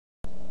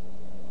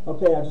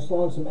Okay, I just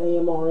launched some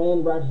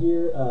AMRN right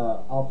here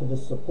off of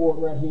this support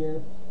right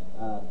here.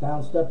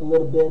 Bounced up a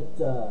little bit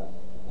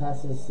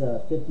past this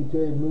 50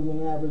 period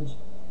moving average.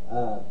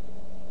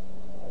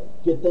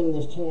 Good thing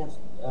this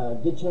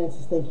good chance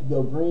this thing could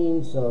go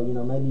green. So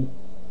maybe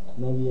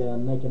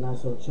make a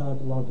nice little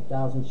chunk along with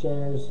 1,000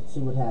 shares. Let's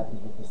see what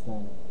happens with this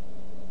thing.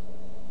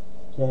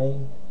 Okay,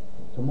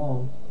 come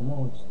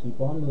on, just keep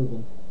on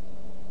moving.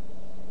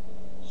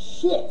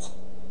 Shit,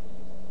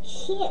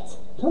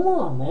 come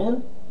on,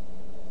 man.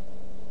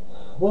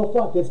 Well,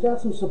 fuck, it's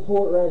got some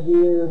support right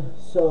here,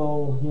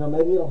 so,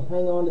 maybe it'll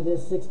hang on to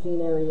this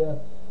 16 area,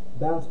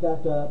 bounce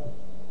back up.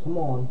 Come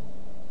on.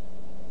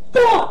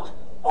 Fuck!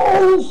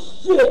 Oh,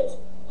 shit!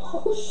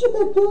 Oh,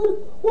 shit,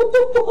 dude! What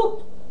the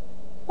fuck?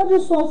 I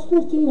just lost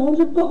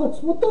 1,500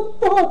 bucks. What the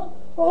fuck?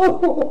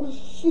 Oh,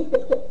 shit!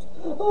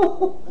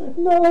 Oh,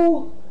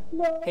 no.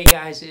 Hey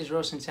guys, it's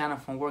Santana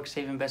from Work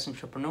Saving Best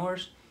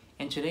Entrepreneurs,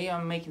 and today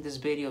I'm making this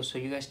video so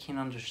you guys can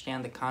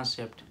understand the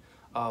concept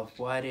of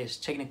what is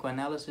technical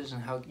analysis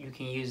and how you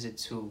can use it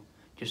to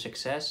your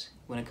success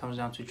when it comes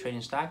down to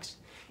trading stocks.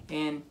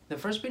 And the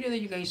first video that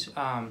you guys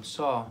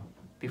saw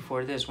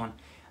before this one,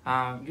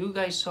 you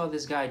guys saw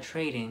this guy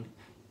trading,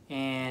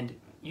 and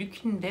you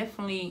can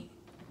definitely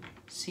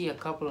see a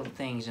couple of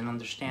things and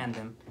understand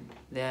them.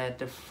 That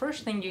the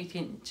first thing you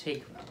can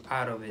take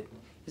out of it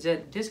is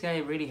that this guy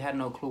really had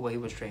no clue what he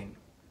was trading.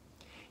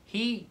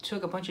 He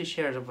took a bunch of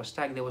shares of a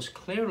stock that was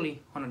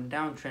clearly on a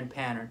downtrend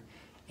pattern,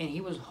 and he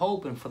was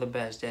hoping for the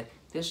best, that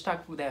this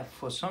stock, that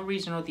for some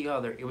reason or the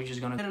other, it was just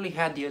gonna literally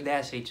had the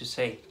audacity to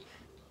say,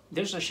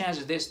 there's a chance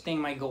that this thing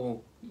might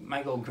go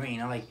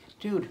green. I'm like,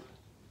 dude,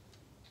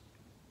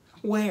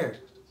 where?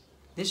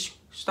 This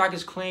stock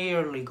is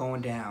clearly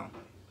going down,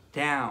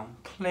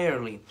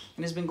 clearly,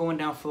 and it's been going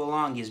down for the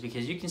longest,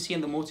 because you can see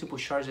in the multiple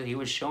charts that he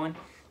was showing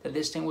that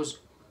this thing was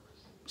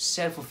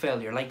set for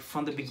failure, like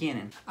from the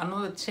beginning.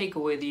 Another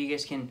takeaway that you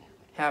guys can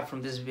have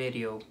from this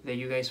video that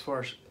you guys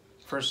first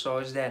saw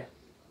is that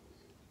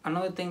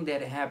another thing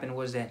that happened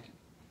was that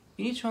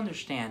you need to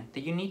understand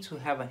that you need to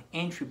have an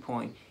entry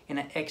point and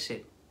an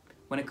exit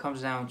when it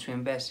comes down to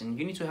investing.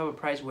 You need to have a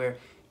price where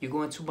you're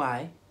going to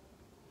buy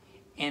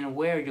and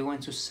where you're going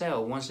to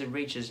sell once it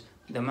reaches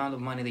the amount of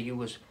money that you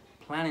was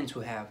planning to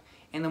have.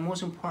 And the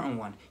most important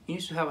one, you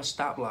need to have a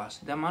stop loss,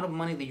 the amount of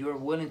money that you are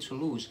willing to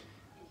lose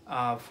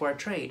for a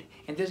trade.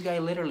 And this guy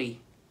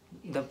literally,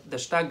 the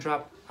stock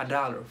dropped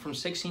 $1 from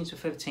 16 to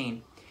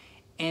 15,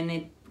 and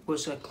it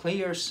was a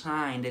clear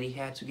sign that he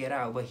had to get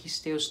out, but he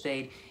still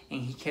stayed,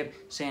 and he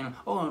kept saying,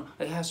 oh,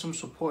 it has some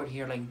support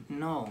here. Like,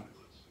 no.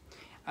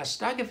 A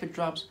stock, if it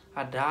drops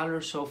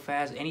 $1 so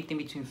fast, anything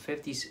between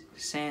 50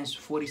 cents,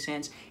 40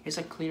 cents, it's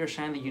a clear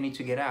sign that you need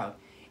to get out.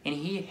 And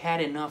he had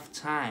enough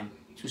time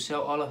to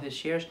sell all of his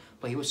shares,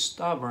 but he was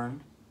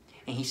stubborn,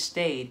 and he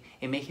stayed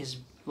and made his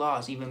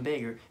loss even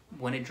bigger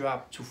when it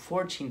dropped to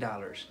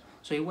 $14.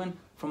 So he went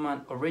from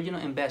an original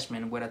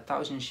investment with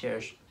 1,000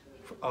 shares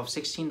of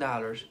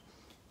 $16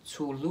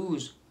 to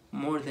lose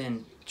more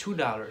than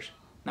 $2.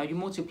 Now you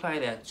multiply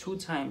that 2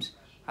 times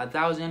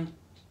 1,000,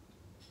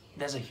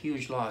 that's a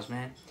huge loss,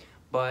 man.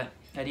 But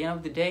at the end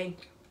of the day,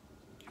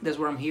 that's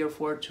what I'm here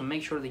for, to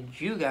make sure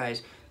that you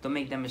guys don't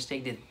make that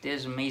mistake that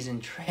this amazing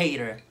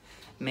trader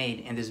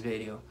made in this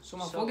video. So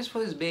my focus for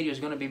this video is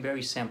going to be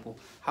very simple: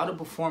 how to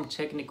perform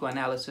technical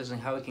analysis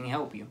and how it can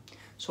help you.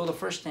 So the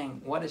first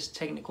thing, what is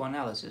technical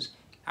analysis?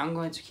 I'm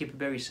going to keep it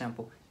very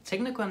simple.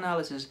 Technical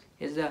analysis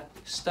is the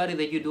study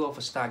that you do of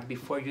a stock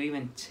before you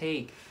even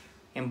take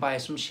and buy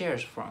some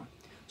shares from.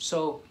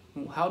 So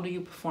how do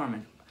you perform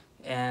it?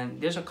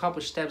 And there's a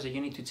couple steps that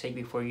you need to take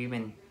before you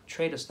even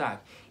trade a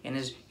stock. And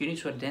is you need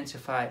to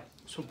identify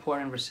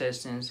support and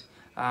resistance.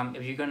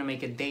 If you're going to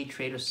make a day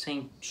trade or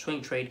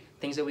swing trade,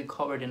 things that we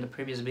covered in the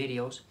previous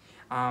videos,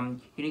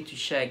 you need to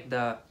check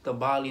the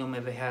volume,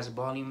 if it has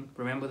volume.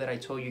 Remember that I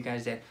told you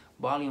guys that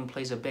volume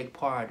plays a big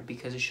part,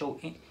 because it shows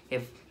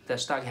if the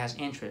stock has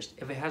interest.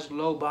 If it has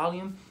low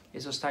volume,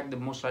 it's a stock that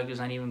most likely is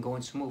not even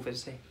going to move.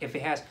 If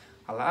it has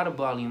a lot of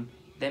volume,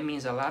 that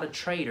means a lot of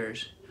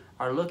traders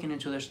are looking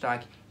into the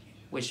stock,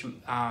 which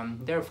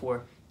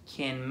therefore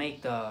can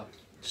make the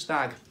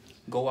stock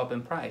go up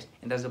in price,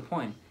 and that's the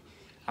point.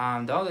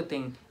 The other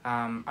thing,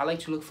 I like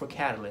to look for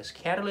catalysts.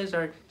 Catalysts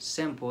are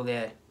simple,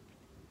 that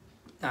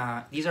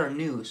these are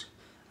news.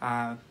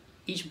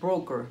 Each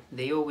broker,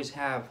 they always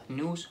have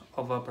news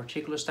of a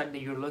particular stock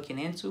that you're looking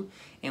into,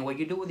 and what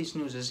you do with these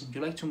news is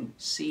you like to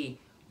see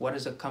what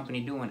is the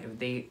company doing, if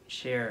they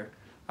share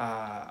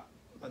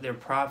their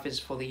profits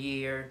for the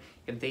year,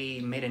 if they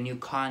made a new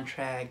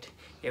contract,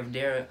 if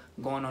they're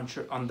going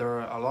under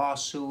a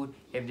lawsuit,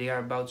 if they are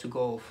about to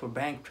go for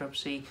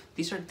bankruptcy.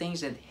 These are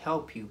things that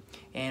help you.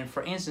 And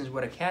for instance,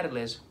 with a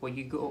catalyst, what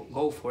you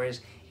go for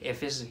is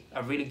if it's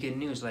a really good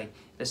news, like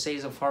let's say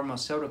it's a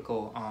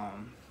pharmaceutical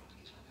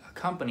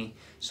company,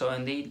 so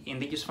and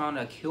they just found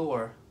a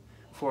cure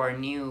for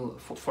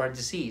a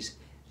disease,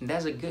 and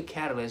that's a good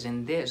catalyst,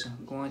 and this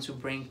going to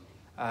bring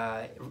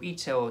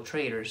retail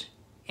traders,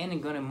 and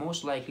it's going to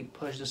most likely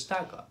push the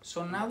stock up.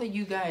 So now that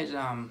you guys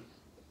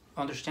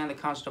understand the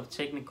concept of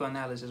technical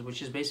analysis,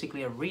 which is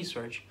basically a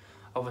research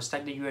of a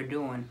stock that you are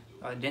doing,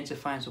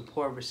 identifying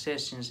support,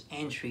 resistance,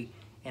 entry,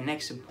 and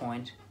exit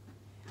point.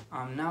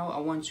 Now I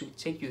want to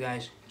take you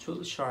guys to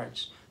the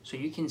charts so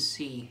you can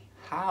see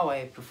how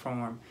I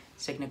perform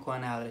technical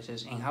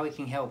analysis and how it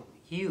can help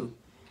you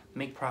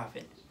make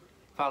profit.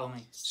 Follow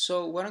me.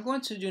 So what I'm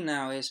going to do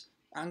now is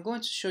I'm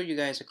going to show you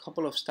guys a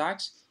couple of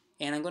stocks,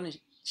 and I'm going to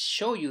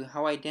show you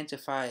how I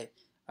identify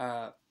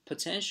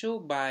potential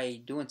by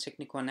doing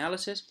technical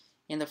analysis.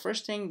 And the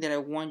first thing that I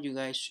want you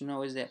guys to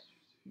know is that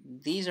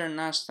these are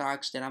not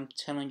stocks that I'm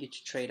telling you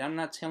to trade. I'm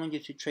not telling you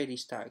to trade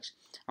these stocks.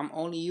 I'm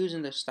only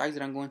using the stocks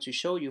that I'm going to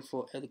show you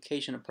for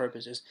educational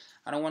purposes.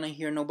 I don't want to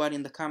hear nobody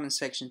in the comment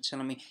section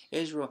telling me,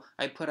 Israel,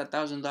 I put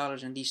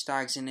 $1,000 in these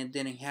stocks and it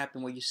didn't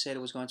happen what you said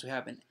it was going to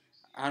happen.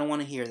 I don't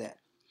want to hear that.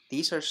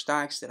 These are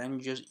stocks that I'm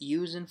just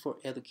using for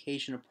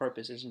educational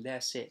purposes, and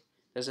that's it.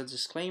 There's a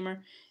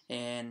disclaimer,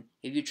 and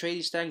if you trade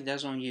these stocks,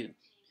 that's on you.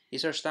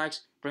 These are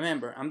stocks.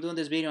 Remember, I'm doing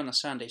this video on a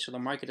Sunday, so the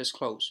market is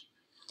closed.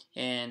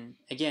 And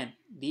again,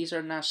 these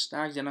are not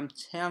stocks that I'm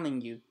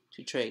telling you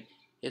to trade.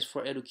 It's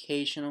for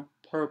educational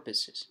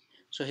purposes.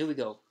 So here we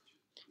go.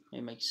 Let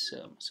me make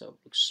myself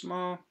look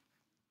small.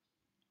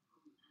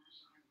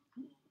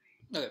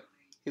 Okay,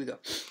 here we go.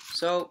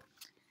 So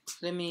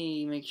let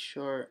me make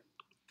sure.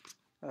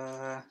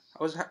 I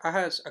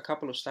had a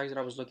couple of stocks that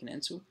I was looking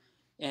into,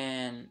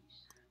 and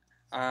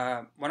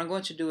what I'm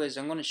going to do is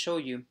I'm going to show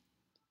you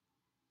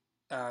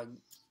how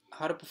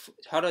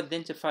to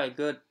identify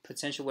good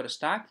potential with a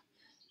stock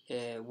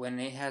when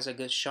it has a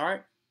good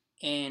chart,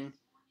 and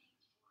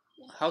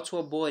how to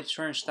avoid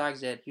certain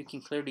stocks that you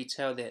can clearly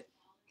tell that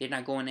they're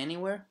not going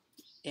anywhere.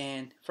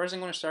 And first, I'm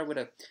going to start with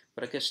a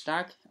good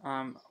stock.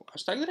 A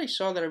stock that I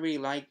saw that I really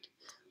liked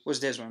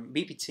was this one,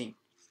 BPT.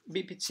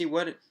 BPT,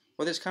 what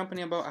this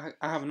company about?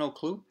 I have no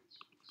clue.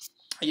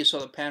 I just saw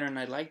the pattern and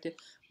I liked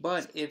it.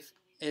 But if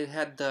it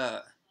had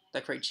the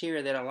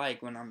criteria that I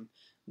like when I'm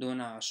doing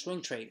a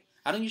swing trade,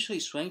 I don't usually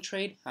swing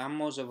trade. I'm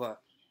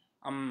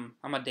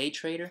a day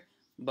trader,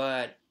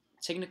 but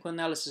technical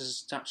analysis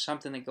is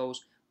something that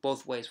goes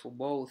both ways for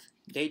both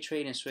day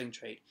trade and swing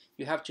trade.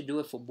 You have to do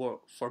it for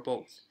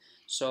both.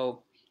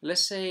 So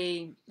let's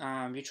say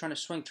you're trying to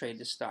swing trade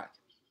this stock.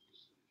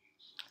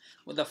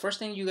 Well, the first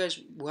thing you guys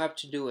will have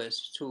to do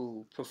is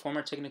to perform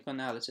a technical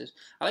analysis.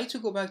 I like to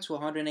go back to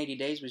 180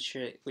 days,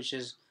 which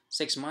is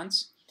 6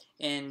 months,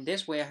 and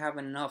this way I have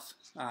enough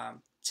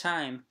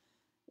time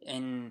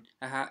and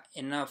I have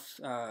enough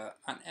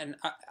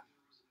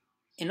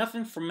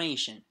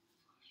information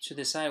to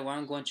decide what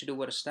I'm going to do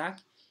with a stock.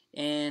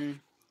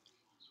 And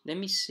let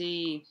me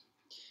see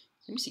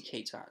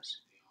KTOS.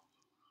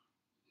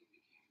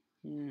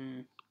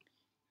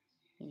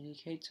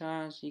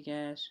 KTOS, you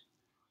guys.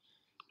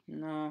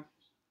 No.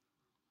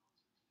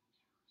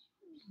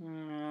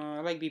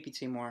 I like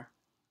BPT more.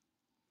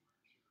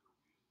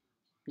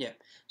 Yeah.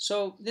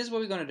 So this is what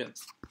we're gonna do.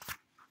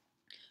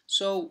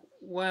 So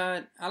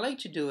what I like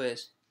to do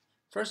is,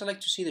 first I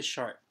like to see the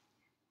chart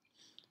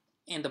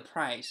and the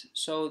price.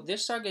 So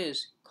this stock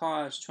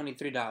costs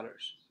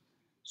 $23.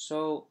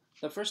 So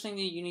the first thing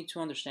that you need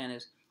to understand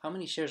is how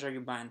many shares are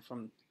you buying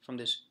from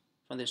this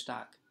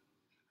stock?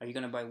 Are you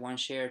gonna buy 1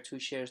 share, 2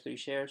 shares, 3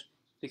 shares?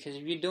 Because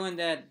if you're doing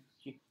that,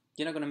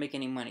 you're not gonna make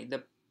any money.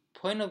 The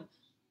point of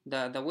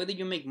the way that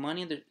you make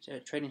money in the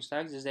trading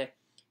stocks is that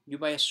you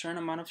buy a certain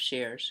amount of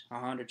shares,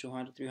 100,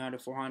 200,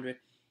 300, 400,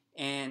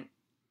 and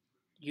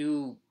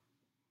you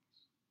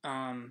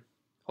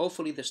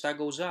hopefully the stock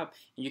goes up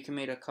and you can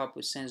make a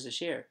couple cents a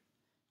share.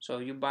 So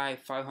you buy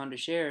 500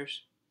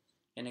 shares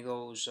and it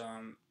goes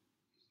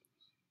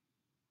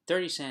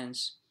 30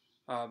 cents.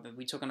 But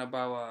we're talking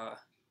about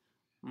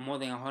more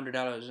than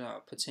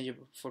 $100 potential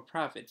for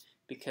profit,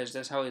 because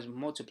that's how it's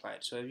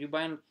multiplied. So if you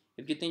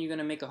think you're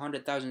gonna make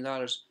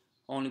 $100,000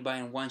 only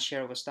buying 1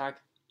 share of a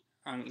stock,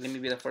 let me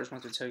be the first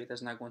one to tell you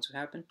that's not going to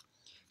happen.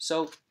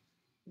 So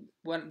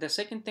the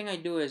second thing I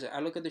do is I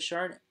look at the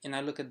chart and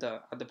I look at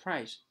the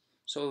price.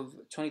 So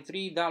if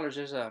 $23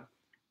 is a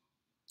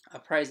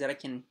price that I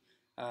can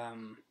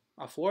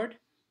afford,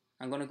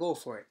 I'm gonna go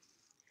for it.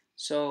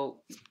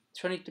 So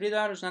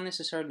 $23 not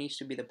necessarily needs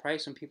to be the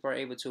price. Some people are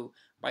able to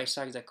buy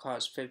stocks that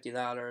cost $50,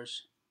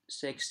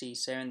 $60,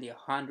 $70,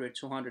 $100,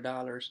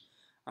 $200.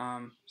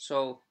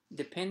 So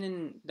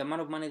depending the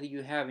amount of money that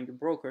you have in your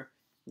broker,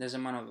 there's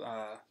amount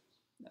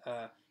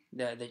of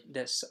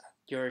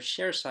your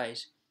share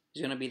size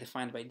is going to be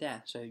defined by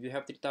that. So if you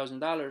have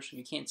 $3,000,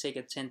 you can't take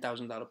a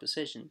 $10,000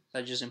 position.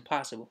 That's just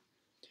impossible.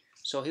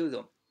 So here we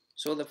go.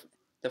 So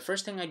the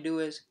first thing I do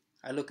is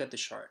I look at the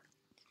chart.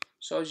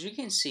 So as you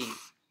can see,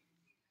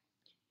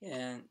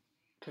 and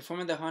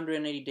performing the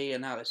 180-day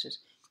analysis,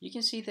 you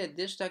can see that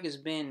this stock has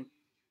been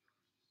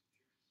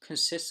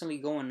consistently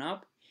going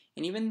up.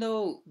 And even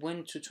though it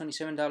went to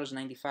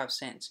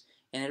 $27.95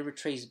 and it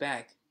retraced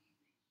back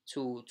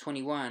to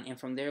 21, and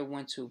from there it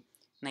went to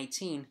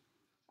 19,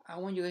 I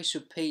want you guys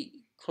to pay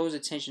close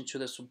attention to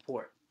the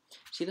support.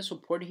 See the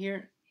support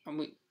here?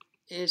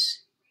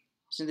 Is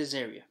in this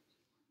area,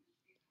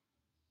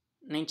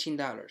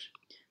 $19.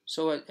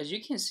 So as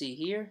you can see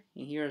here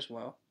and here as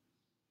well,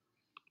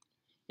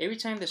 every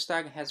time the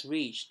stock has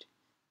reached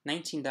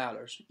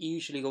 $19, it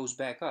usually goes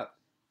back up.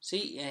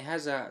 See, it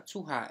has a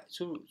two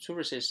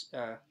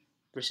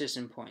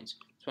resistance points,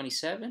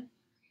 27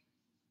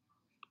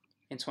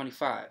 and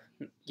 25.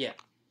 Yeah.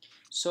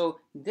 So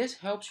this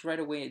helps right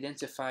away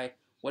identify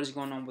what is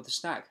going on with the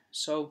stock.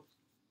 So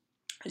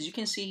as you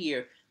can see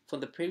here, from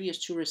the previous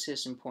two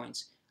resistance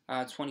points,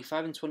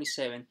 25 and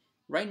 27,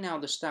 right now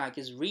the stock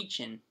is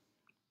reaching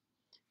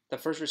the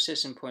first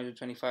resistance point of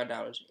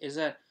 $25. Is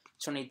at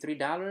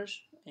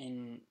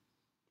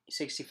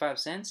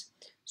 $23.65.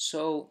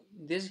 So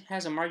this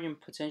has a margin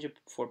potential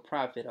for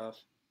profit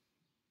of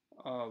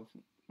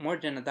more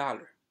than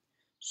 $1.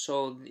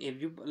 So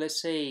if you,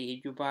 let's say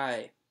you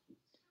buy,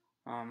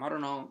 I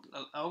don't know,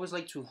 I always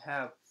like to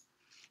have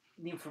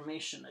the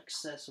information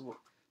accessible.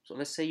 So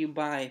let's say you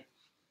buy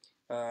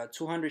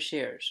 200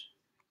 shares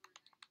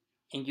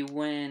and you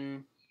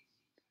win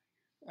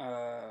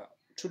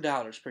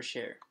 $2 per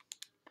share.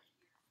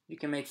 You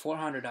can make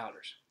 $400.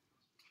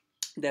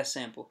 That's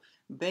simple.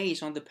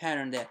 Based on the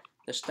pattern that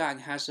the stock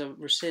has a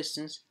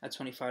resistance at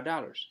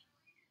 $25.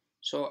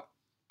 So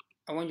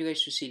I want you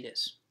guys to see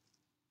this.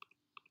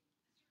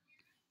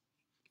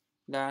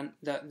 The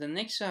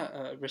next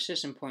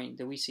resistance point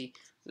that we see,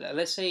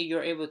 let's say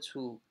you're able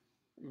to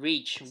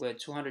reach with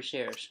 200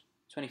 shares,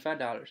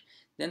 $25.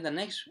 Then the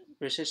next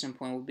resistance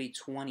point will be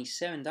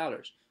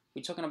 $27.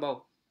 We're talking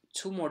about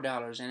 $2 more,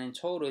 and in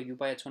total, if you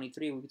buy at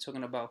 23, we'll be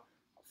talking about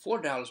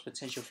 $4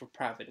 potential for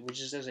profit, which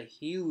is a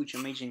huge,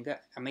 amazing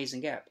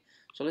gap.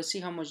 So let's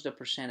see how much the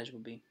percentage will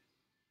be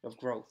of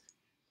growth.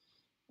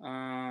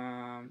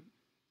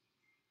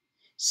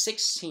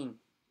 16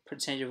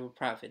 potential for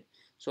profit.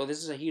 So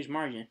this is a huge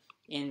margin.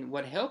 And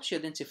what helps you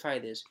identify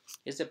this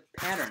is the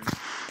pattern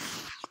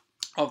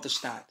of the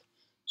stock.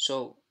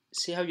 So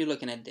see how you're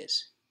looking at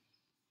this.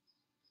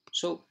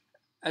 So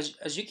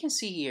as you can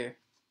see here,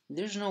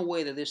 there's no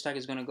way that this stock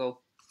is going to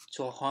go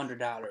to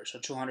 $100 or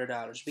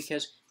 $200,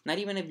 because not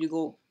even if you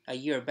go a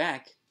year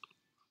back,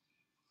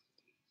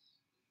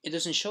 it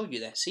doesn't show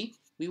you that. See,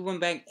 we went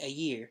back a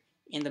year,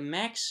 and the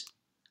max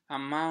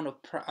amount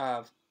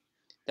of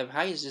the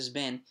highest has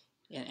been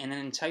in an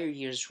entire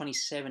year is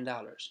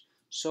 $27.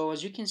 So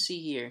as you can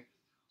see here,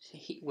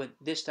 with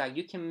this stock,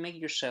 you can make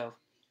yourself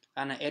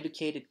an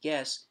educated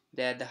guess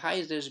that the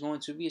highest there's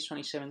going to be is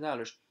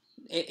 $27.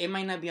 It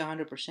might not be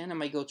 100%. It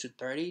might go to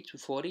 30 to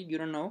 40. You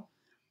don't know,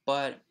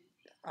 but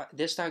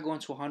this stock going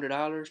to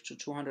 $100 to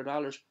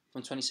 $200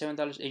 from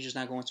 $27, it's just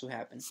not going to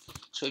happen.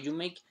 So you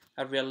make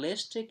a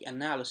realistic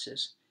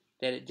analysis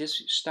that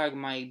this stock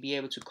might be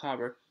able to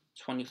cover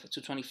 20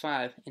 to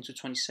 25 into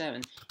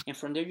 27, and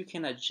from there you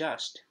can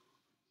adjust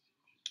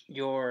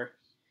your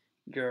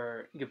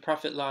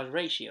profit loss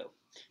ratio,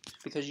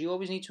 because you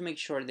always need to make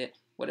sure that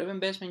whatever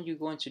investment you're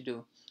going to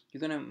do,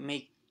 you're going to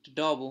make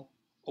double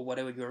or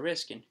whatever you're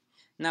risking.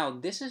 Now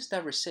this is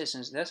the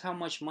resistance. That's how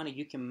much money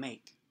you can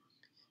make.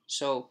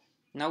 So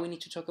now we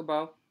need to talk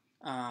about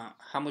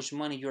how much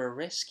money you're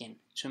risking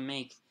to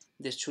make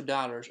this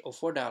 $2 or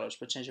 $4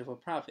 potential for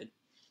profit.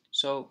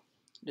 So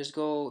let's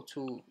go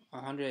to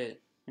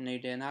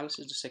 180-day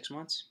analysis, the 6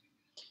 months.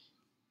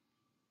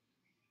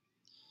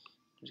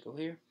 Let's go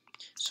here.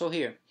 So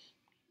here,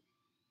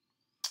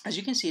 as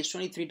you can see, it's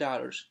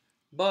 $23,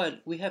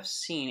 but we have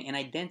seen and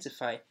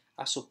identified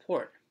a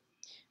support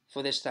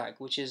for this stock,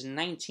 which is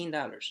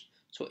 $19.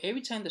 So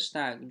every time the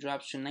stock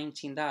drops to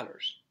 $19,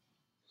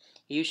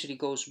 it usually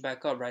goes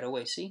back up right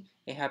away. See,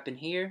 it happened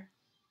here.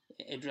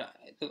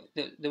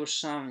 There was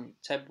some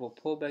type of a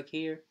pullback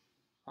here,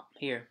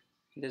 in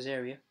this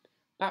area.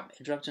 Pop,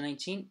 it dropped to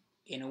 19,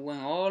 and it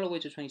went all the way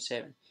to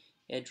 27.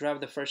 It dropped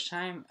the first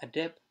time, a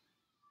dip,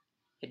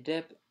 a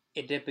dip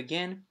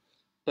again,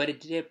 but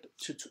it dipped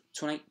to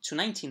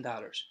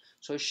 $19.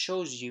 So it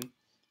shows you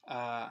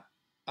a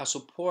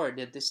support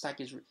that this stock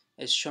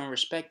is showing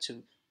respect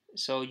to.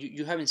 So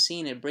you haven't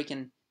seen it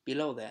breaking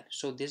below that.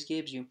 So this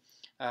gives you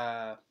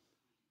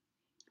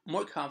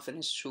more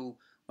confidence to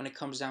when it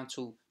comes down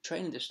to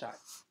trading the stock.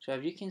 So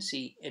as you can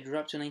see, it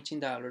dropped to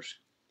 $19,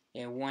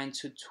 it went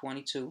to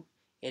 22,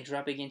 it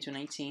dropped again to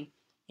 19,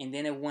 and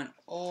then it went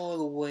all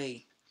the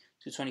way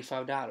to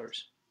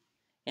 $25.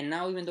 And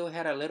now, even though it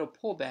had a little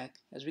pullback,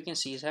 as we can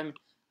see, it's having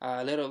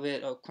a little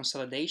bit of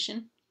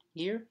consolidation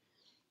here.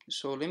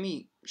 So let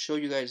me show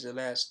you guys the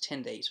last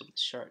 10 days of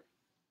this chart.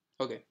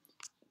 Okay,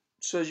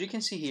 so as you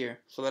can see here,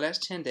 for the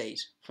last 10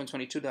 days, from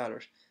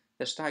 $22,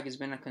 the stock has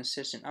been a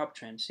consistent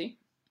uptrend. See,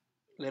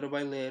 little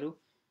by little,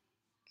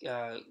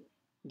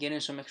 getting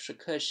some extra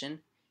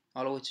cushion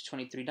all the way to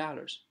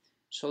 $23.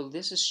 So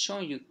this is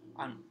showing you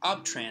an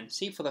uptrend.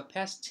 See, for the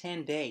past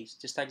 10 days,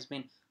 the stock has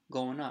been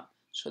going up.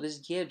 So this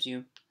gives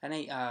you an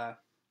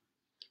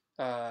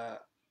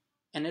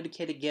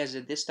educated guess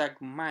that this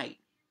stock might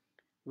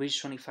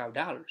reach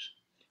 $25.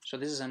 So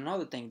this is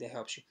another thing that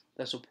helps you,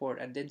 the support,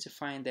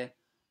 identifying that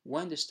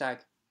when the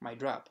stock might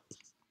drop,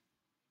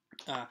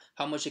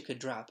 how much it could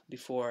drop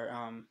before,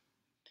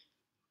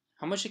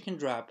 how much it can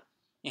drop,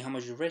 and how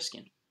much you're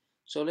risking.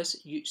 So let's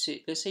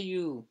say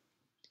you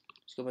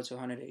Let's go back to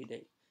 180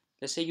 days.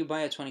 Let's say you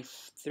buy at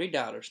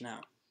 $23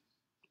 now.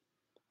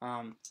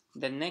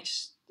 The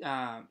next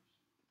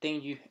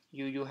thing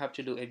you have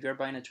to do, if you're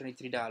buying at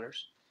 $23,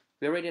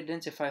 we already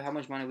identified how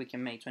much money we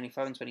can make,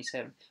 25 and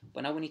 27.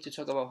 But now we need to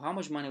talk about how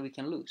much money we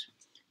can lose.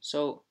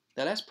 So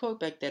the last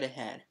pullback that it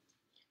had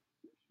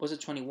was at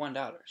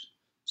 $21.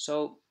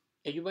 So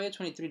if you buy at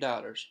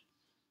 $23,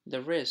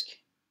 the risk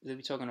that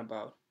we're talking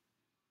about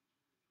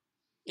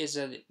is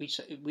that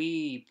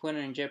we put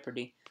in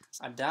jeopardy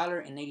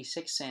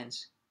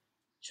 $1.86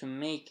 to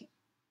make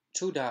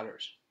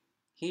 $2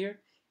 here,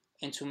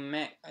 and to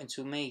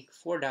make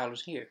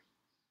 $4 here.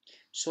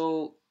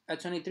 So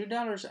at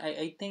 $23,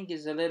 I think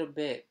is a little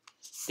bit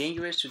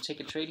dangerous to take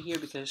a trade here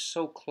because it's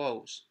so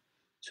close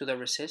to the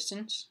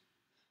resistance,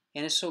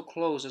 and it's so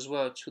close as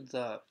well to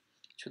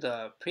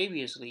the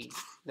previously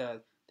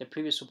the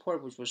previous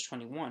support, which was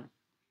 21.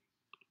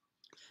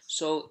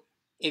 So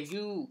if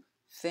you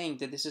think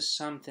that this is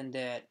something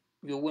that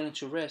you're willing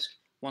to risk,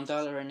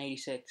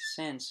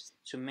 $1.86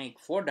 to make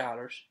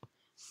 $4,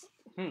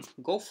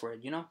 go for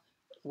it.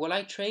 Will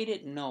I trade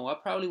it? No, I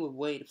probably would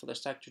wait for the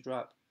stock to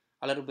drop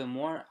a little bit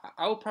more.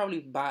 I would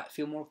probably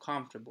feel more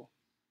comfortable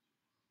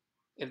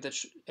if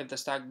the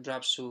stock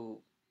drops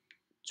to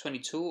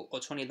 $22 or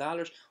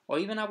 $20, or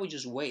even I would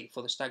just wait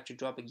for the stock to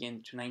drop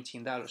again to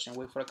 $19 and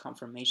wait for a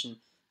confirmation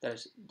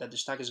that the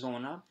stock is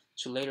going up,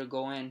 to later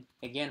go in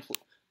again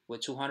with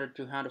 200,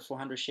 300,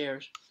 400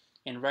 shares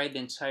and ride the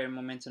entire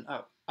momentum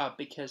up,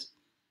 because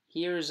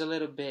here is a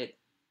little bit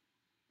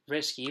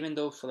risky, even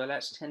though for the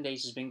last 10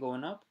 days it's been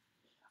going up.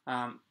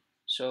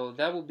 So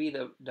that would be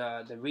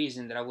the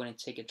reason that I wouldn't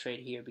take a trade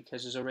here,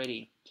 because it's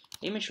already,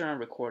 let me make sure I'm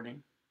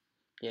recording.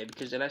 Yeah,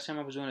 because the last time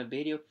I was doing a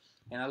video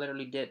and I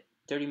literally did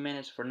 30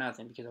 minutes for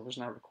nothing because I was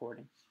not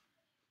recording.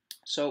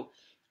 So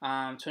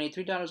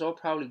 $23 I'll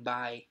probably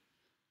buy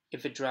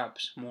if it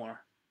drops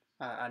more,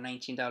 at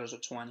 $19 or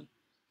 $20,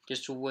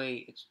 just to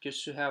wait,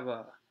 just to have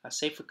a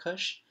safer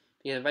cush.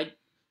 Because if I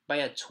buy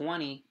at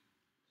 20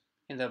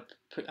 in the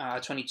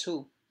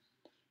 22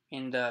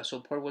 and the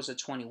support was at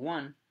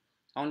 21,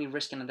 I'm only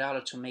risking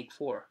 $1 to make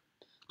 4.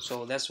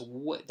 So that's a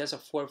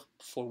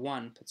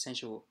 4-for-1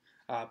 potential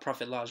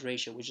profit loss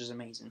ratio, which is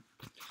amazing.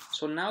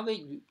 So now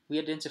that we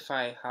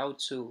identify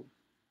the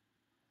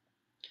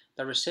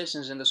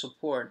resistance and the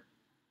support,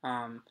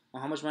 on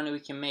how much money we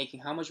can make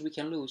and how much we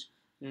can lose,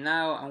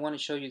 now I want to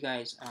show you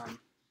guys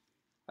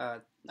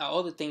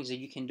all the things that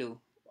you can do.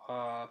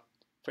 For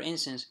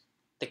instance,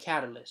 the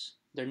catalyst,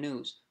 their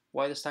news,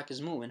 why the stock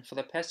is moving. For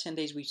the past 10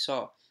 days, we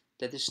saw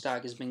that this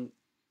stock has been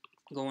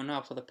going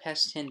up for the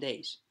past 10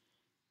 days.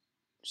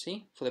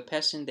 See, for the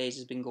past 10 days,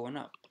 it's been going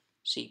up.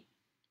 See,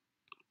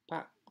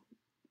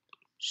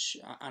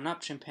 an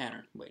uptrend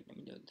pattern. Wait, let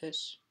me do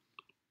this.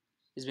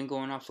 It's been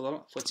going up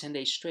for 10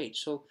 days straight.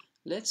 So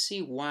let's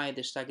see why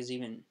the stock is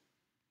even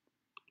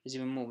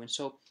moving.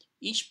 So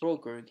each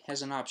broker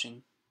has an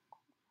option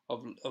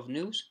of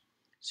news.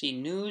 See,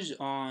 news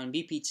on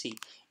BPT,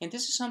 and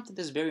this is something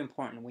that's very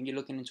important when you're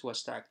looking into a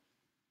stock.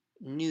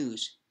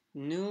 News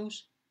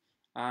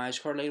is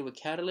correlated with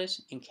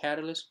catalyst, and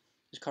catalyst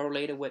is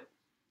correlated with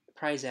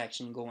price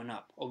action going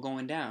up or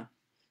going down.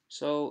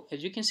 So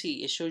as you can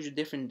see, it shows you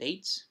different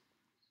dates.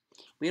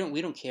 We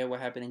don't care what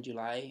happened in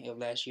July of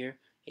last year,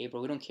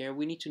 April. We don't care.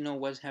 We need to know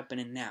what's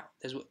happening now.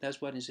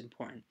 That's what is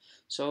important.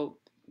 So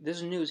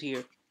this news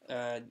here,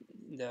 the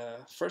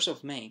 1st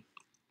of May.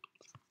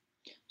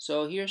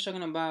 So here's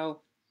talking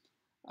about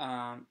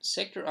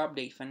sector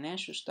update,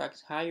 financial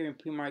stocks higher in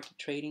pre-market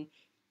trading.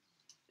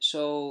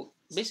 So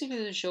basically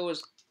this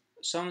shows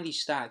some of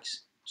these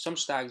stocks, some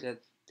stocks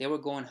that they were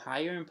going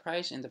higher in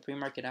price in the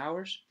pre-market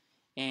hours,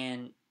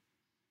 and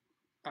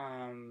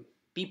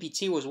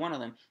BPT was one of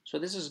them. So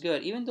this is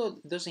good. Even though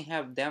it doesn't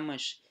have that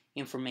much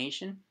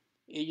information,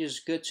 it's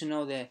just good to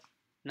know that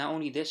not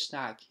only this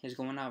stock is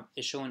going up,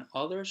 it's showing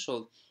others.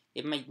 So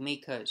it might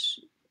make us,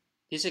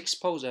 this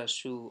expose us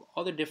to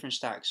other different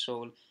stocks.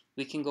 So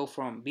we can go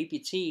from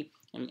BPT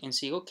and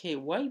see, okay,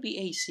 why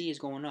BAC is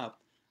going up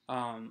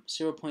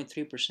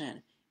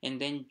 0.3%. And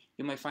then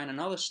you might find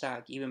another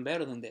stock even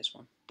better than this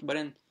one. But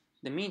in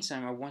the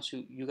meantime, I want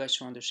you guys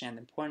to understand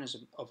the importance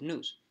of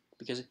news,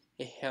 because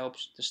it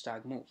helps the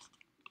stock move.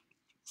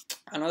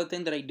 Another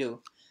thing that I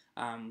do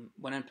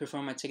when I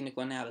perform my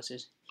technical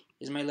analysis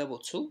is my level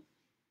 2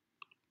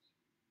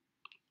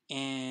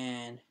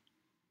 and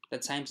the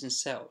times in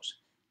sales.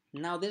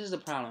 Now this is the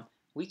problem.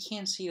 We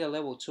can't see the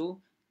level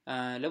 2.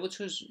 Level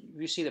 2 is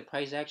you see the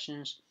price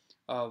actions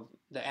of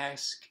the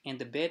ask and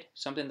the bid,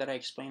 something that I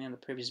explained in the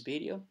previous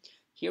video.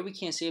 Here we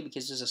can't see it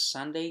because it's a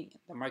Sunday,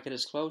 the market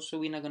is closed, so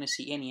we're not going to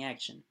see any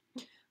action.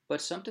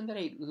 But something that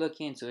I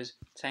look into is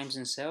times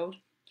in sales,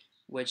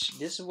 which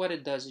this is what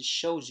it does. It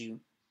shows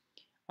you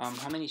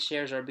how many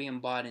shares are being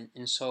bought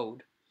and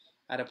sold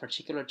at a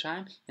particular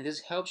time, and this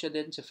helps you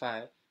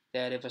identify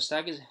that if a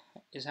stock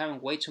is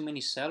having way too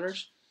many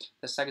sellers,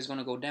 the stock is going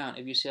to go down.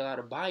 If you see a lot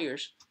of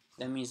buyers,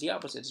 that means the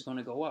opposite is going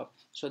to go up.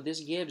 So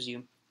this gives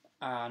you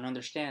an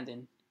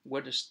understanding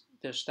where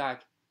the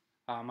stock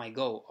might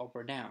go up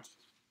or down.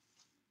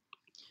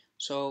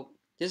 So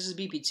this is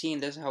BPT,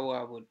 and that's how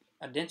I would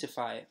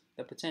identify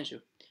the potential.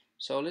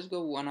 So let's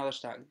go with another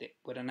stock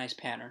with a nice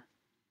pattern.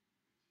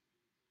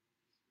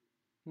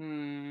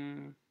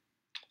 I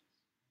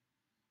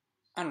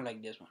don't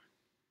like this one.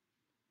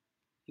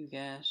 You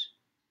guys.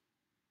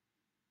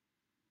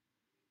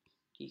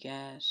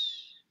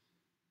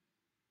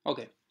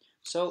 Okay,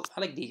 so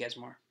I like guys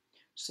more.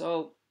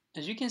 So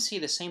as you can see,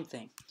 the same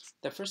thing.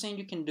 The first thing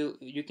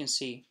you can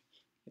see,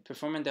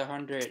 performing the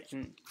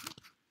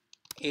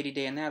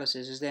 180-day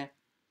analysis, is that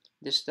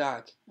this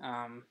stock,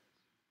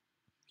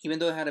 even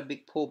though it had a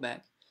big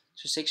pullback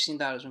to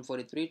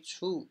 $16.43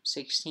 to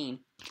 16,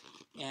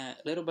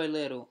 little by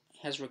little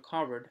has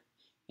recovered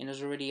and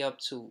is already up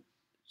to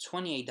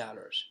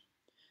 $28.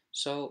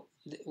 So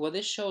what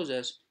this shows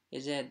us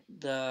is that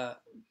the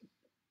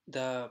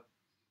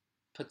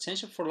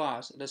potential for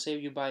loss, let's say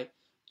you buy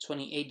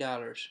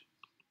 $28,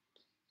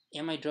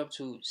 it might drop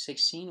to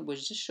 16,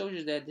 which just shows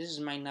you that this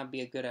might not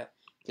be a good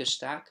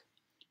stock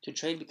to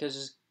trade,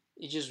 because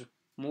it's just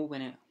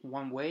moving it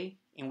one way.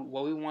 And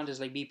what we want is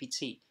like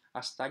BPT,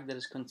 a stock that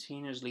is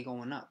continuously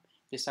going up.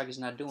 This stock is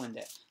not doing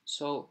that.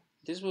 So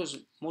this was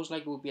most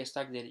likely would be a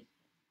stock that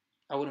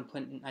I wouldn't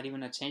put not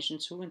even attention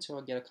to until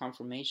I get a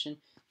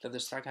confirmation that the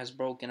stock has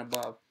broken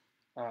above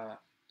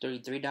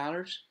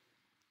 $33.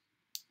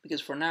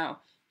 Because for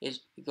now, it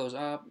goes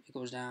up, it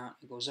goes down,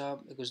 it goes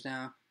up, it goes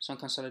down, some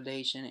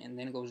consolidation, and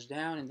then it goes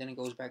down, and then it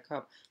goes back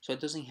up. So it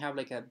doesn't have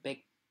like a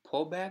big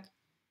pullback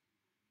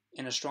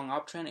and a strong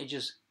uptrend. It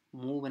just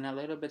moving a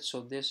little bit.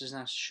 So this is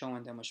not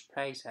showing that much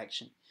price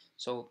action.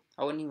 So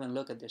I wouldn't even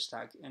look at this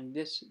stock. And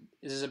this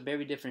is a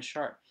very different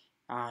chart.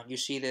 You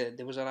see that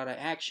there was a lot of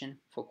action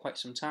for quite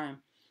some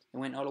time. It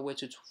went all the way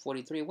to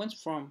 43. It went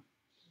from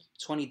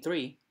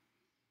 23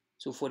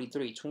 to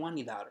 43,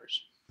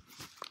 $20.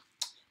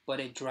 But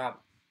it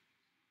dropped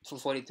from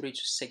 43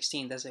 to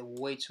 16. That's a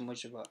way too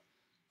much of a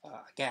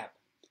gap.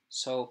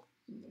 So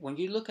when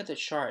you look at the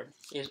chart,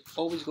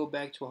 always go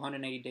back to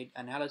 180-day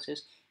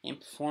analysis and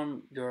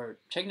perform your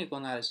technical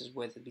analysis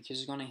with it, because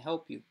it's going to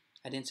help you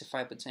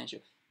identify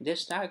potential.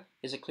 This stock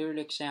is a clear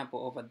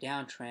example of a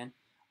downtrend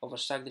of a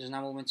stock that is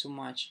not moving too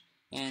much,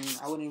 and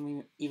I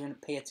wouldn't even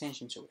pay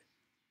attention to it.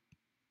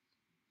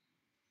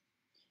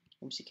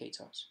 Let me see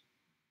KTOS.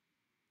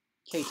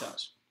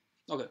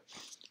 Okay,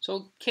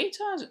 so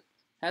KTOS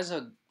has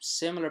a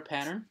similar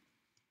pattern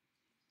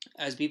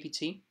as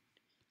BPT.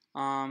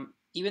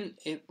 Even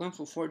it went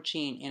from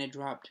 14 and it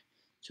dropped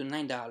to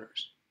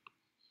 $9.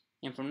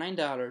 And from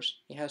 $9,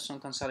 it has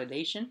some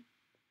consolidation,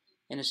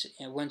 and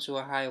it went to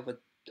a high of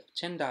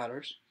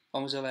 $10,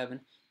 almost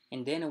 11,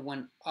 and then it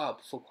went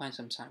up for quite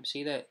some time.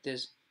 See that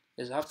this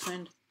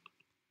uptrend?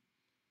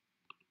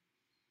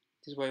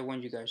 This is what I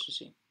want you guys to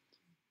see,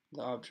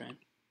 the uptrend.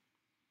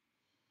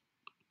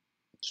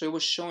 So it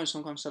was showing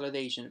some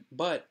consolidation,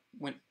 but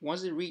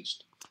once it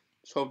reached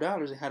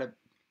 $12, it had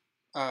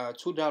a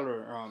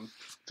 $2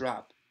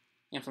 drop,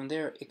 and from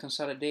there it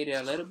consolidated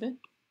a little bit.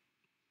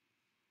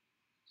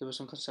 There was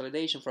some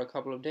consolidation for a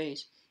couple of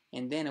days,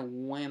 and then it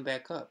went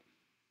back up.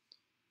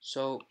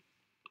 So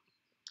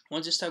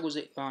once the stock was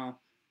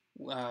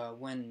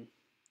went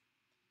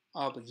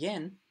up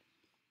again,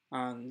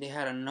 they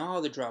had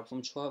another drop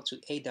from $12 to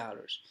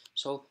 $8.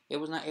 So it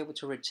was not able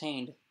to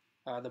retain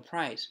the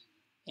price,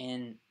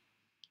 and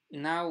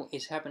now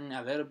it's happening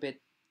a little bit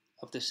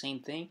of the same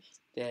thing,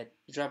 that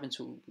dropping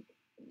to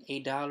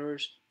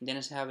 $8, and then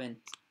it's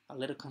having a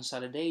little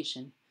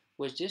consolidation,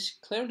 which just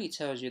clearly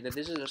tells you that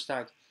this is a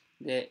stock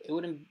that it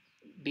wouldn't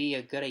be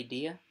a good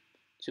idea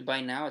to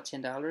buy now at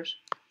 $10.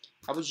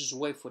 I would just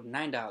wait for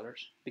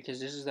 $9, because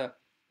this is the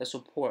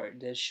support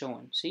that's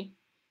showing. See,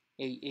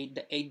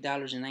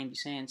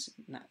 $8.90,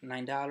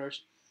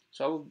 $9.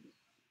 So I would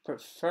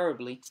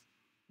preferably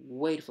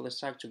wait for the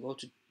stock to go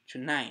to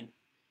 9,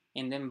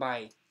 and then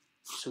buy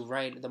to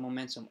ride the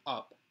momentum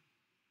up,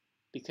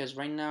 because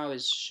right now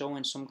it's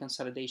showing some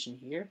consolidation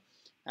here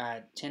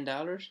at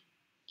 $10,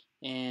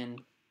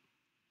 and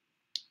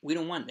we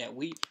don't want that.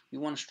 We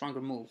want a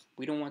stronger move.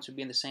 We don't want to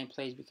be in the same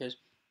place, because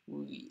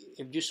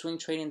if you swing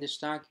trading this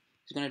stock,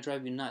 it's going to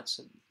drive you nuts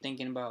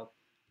thinking about,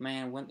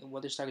 man,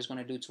 what this stock is going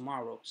to do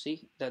tomorrow.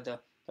 See, the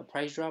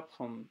price drop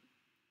from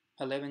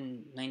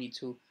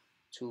 $11.92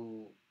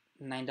 to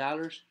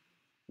 $9,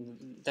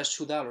 that's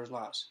 $2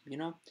 loss, you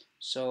know?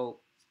 So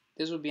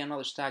this would be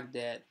another stock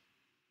that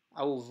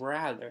I would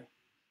rather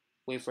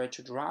wait for it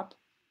to drop.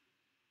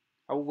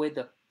 I would wait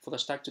for the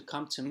stock to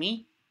come to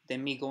me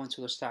than me going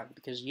to the stock,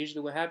 because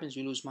usually what happens,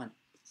 you lose money.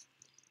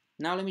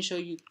 Now let me show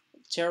you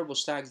terrible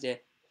stocks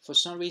that for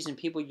some reason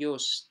people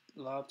just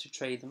love to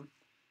trade them,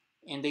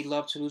 and they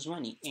love to lose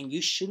money, and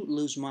you shouldn't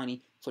lose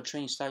money for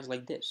trading stocks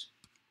like this.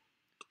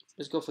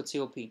 Let's go for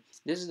TOP.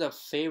 This is the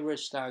favorite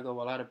stock of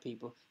a lot of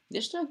people.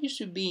 This stock used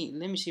to be,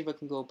 let me see if I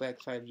can go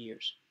back 5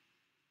 years.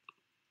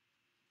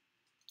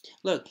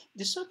 Look,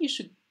 this stock used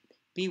to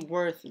be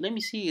worth, let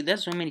me see,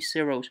 that's so many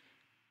zeros.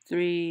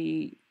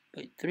 $36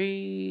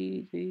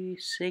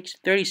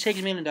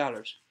 million.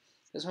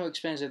 That's how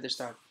expensive this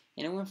stock.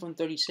 And it went from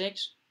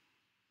 36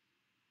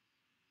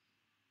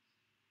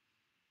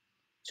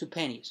 to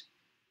pennies.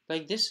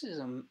 Like, this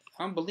is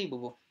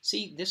unbelievable.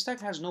 See, this stock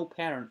has no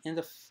pattern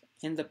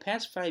in the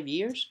past 5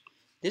 years.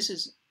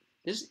 This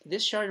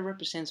chart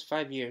represents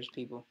 5 years,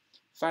 people.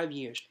 5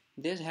 years.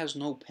 This has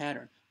no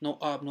pattern, no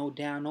up, no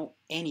down, no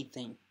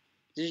anything.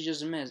 This is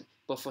just a mess.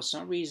 But for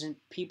some reason,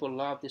 people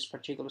love this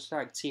particular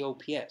stock,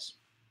 TOPS.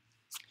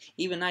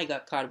 Even I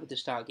got caught with the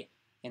stock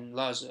and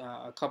lost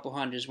a couple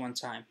hundreds one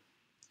time.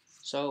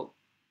 So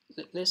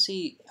let's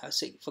see,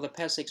 for the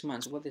past 6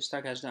 months what this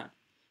stock has done.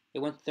 It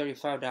went to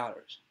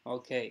 $35.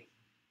 Okay.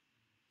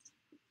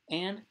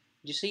 And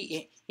you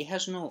see, it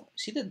has no,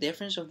 see the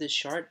difference of this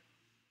chart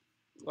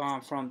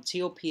from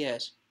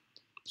TOPS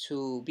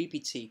to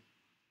BPT.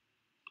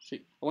 So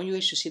I want you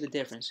guys to see the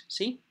difference.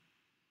 See,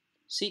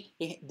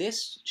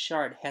 this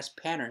chart has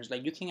patterns.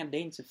 Like, you can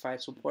identify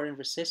support and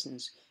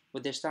resistance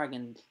with this stock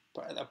in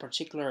a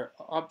particular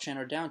uptrend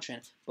or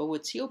downtrend. But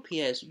with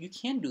TOPS, you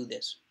can't do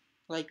this.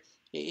 Like,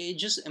 it's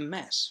just a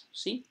mess.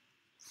 See,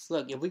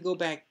 look, if we go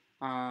back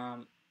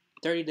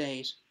 30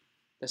 days,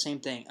 the same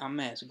thing, a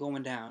mess,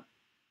 going down.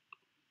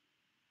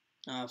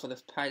 For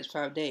the past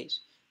 5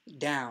 days,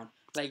 down.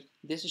 Like,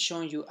 this is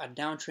showing you a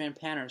downtrend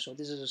pattern. So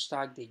this is a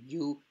stock that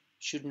you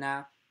should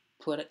not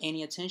put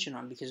any attention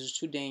on, because it's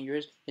too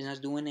dangerous, it's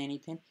not doing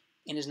anything,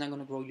 and it's not going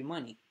to grow your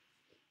money.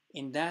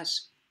 And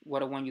that's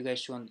what I want you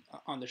guys to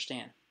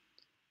understand.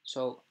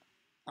 So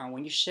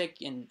when you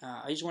check in,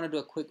 I just want to do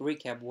a quick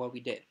recap of what we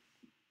did.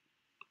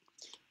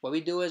 What we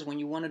do is, when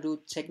you want to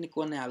do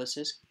technical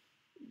analysis,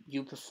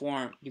 you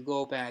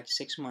go back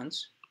 6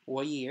 months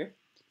or a year,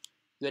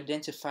 you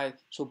identify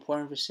support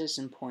and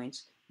resistance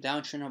points,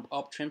 downtrend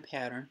or uptrend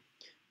pattern,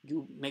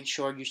 you make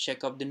sure you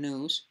check up the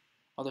news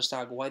of the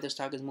stock, why the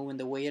stock is moving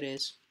the way it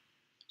is.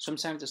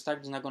 Sometimes the stock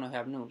is not going to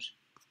have news,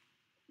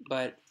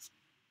 but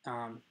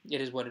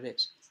it is what it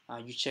is.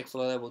 You check for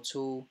the level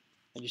 2,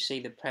 and you see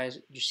the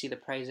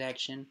price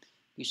action.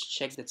 You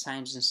check the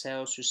times and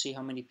sales to see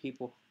how many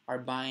people are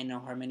buying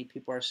or how many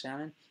people are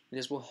selling. And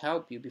this will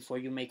help you before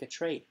you make a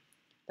trade.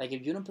 Like,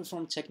 if you don't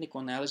perform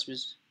technical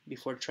analysis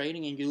before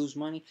trading and you lose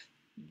money,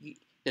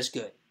 that's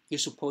good. You're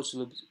supposed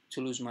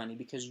to lose money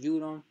because you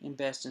don't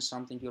invest in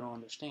something you don't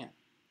understand.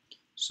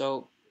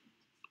 So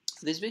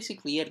this is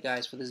basically it,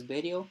 guys, for this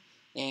video,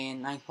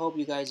 and I hope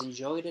you guys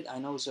enjoyed it. I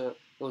know it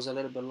was a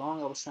little bit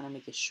long. I was trying to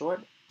make it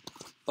short,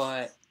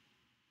 but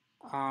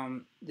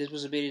this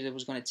was a video that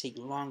was going to take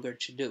longer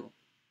to do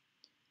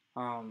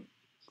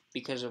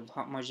because of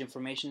how much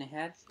information it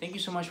had. Thank you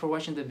so much for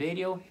watching the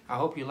video. I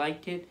hope you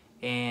liked it,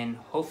 and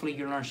hopefully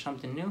you learned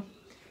something new.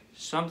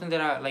 Something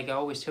that I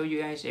always tell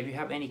you guys, if you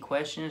have any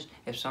questions,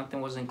 if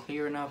something wasn't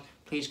clear enough,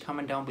 please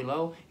comment down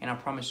below, and I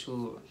promise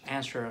to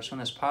answer as soon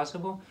as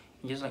possible.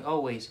 And just like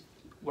always,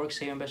 work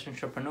safe, invest in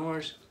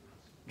entrepreneurs,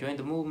 join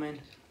the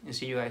movement, and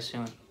see you guys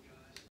soon.